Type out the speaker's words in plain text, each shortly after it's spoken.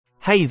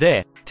Hey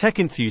there, tech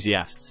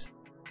enthusiasts!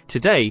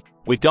 Today,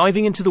 we're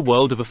diving into the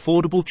world of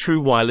affordable true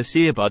wireless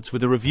earbuds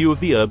with a review of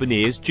the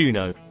Urbanears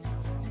Juno.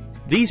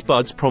 These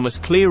buds promise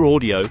clear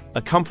audio,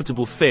 a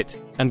comfortable fit,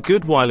 and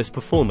good wireless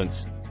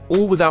performance,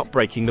 all without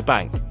breaking the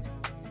bank.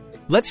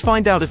 Let's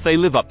find out if they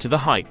live up to the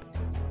hype.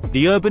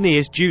 The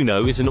Urbanears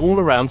Juno is an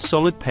all-around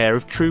solid pair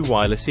of true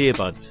wireless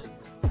earbuds.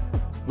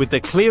 With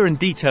their clear and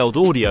detailed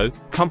audio,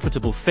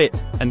 comfortable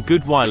fit, and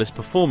good wireless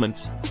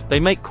performance,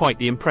 they make quite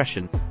the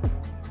impression.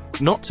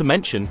 Not to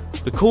mention,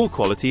 the call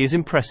quality is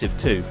impressive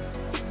too.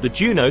 The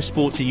Juno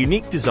sports a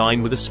unique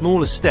design with a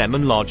smaller stem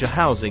and larger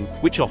housing,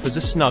 which offers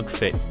a snug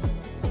fit.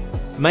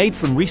 Made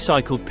from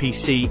recycled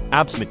PC,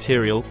 ABS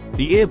material,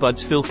 the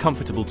earbuds feel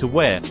comfortable to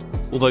wear,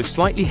 although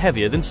slightly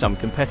heavier than some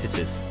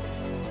competitors.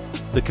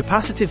 The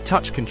capacitive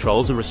touch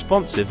controls are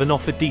responsive and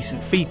offer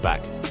decent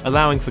feedback,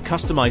 allowing for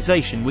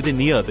customization within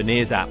the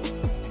Urbanears app.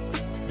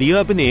 The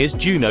Urbanears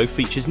Juno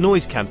features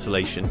noise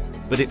cancellation,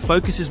 but it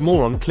focuses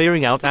more on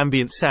clearing out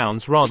ambient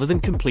sounds rather than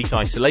complete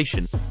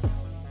isolation.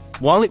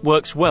 While it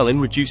works well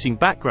in reducing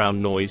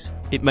background noise,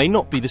 it may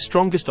not be the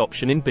strongest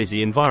option in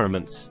busy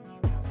environments.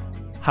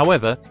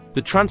 However,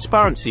 the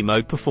transparency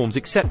mode performs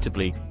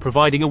acceptably,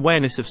 providing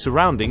awareness of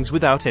surroundings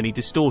without any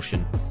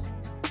distortion.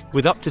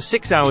 With up to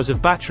 6 hours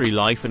of battery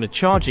life and a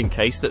charging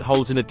case that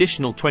holds an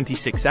additional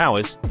 26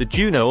 hours, the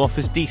Juno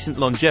offers decent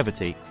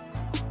longevity.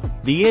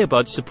 The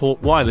earbuds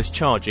support wireless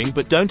charging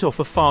but don't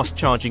offer fast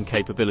charging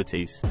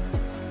capabilities.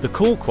 The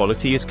call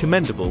quality is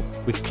commendable,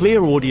 with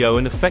clear audio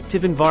and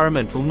effective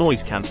environmental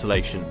noise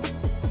cancellation.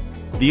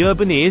 The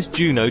Urbanears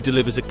Juno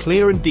delivers a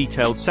clear and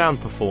detailed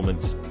sound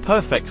performance,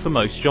 perfect for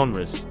most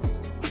genres.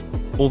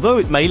 Although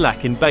it may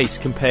lack in bass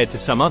compared to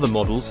some other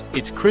models,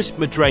 its crisp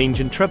mid-range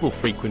and treble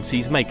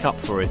frequencies make up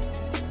for it.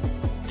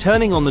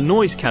 Turning on the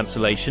noise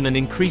cancellation and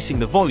increasing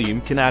the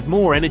volume can add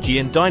more energy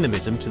and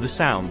dynamism to the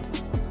sound.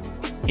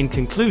 In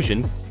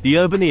conclusion, the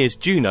Urbanears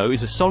Juno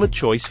is a solid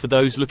choice for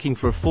those looking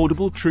for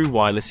affordable true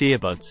wireless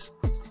earbuds.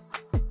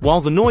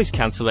 While the noise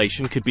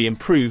cancellation could be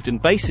improved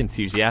and bass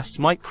enthusiasts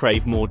might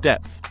crave more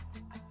depth,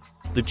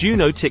 the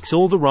Juno ticks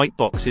all the right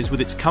boxes with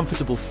its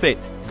comfortable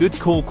fit, good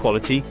call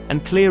quality,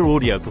 and clear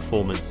audio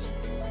performance.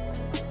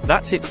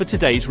 That's it for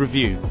today's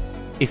review.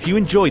 If you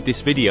enjoyed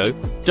this video,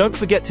 don't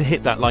forget to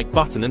hit that like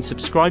button and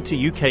subscribe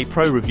to UK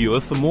Pro Reviewer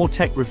for more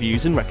tech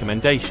reviews and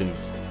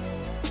recommendations.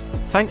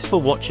 Thanks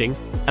for watching,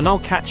 and I'll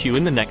catch you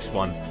in the next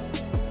one.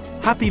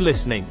 Happy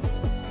listening!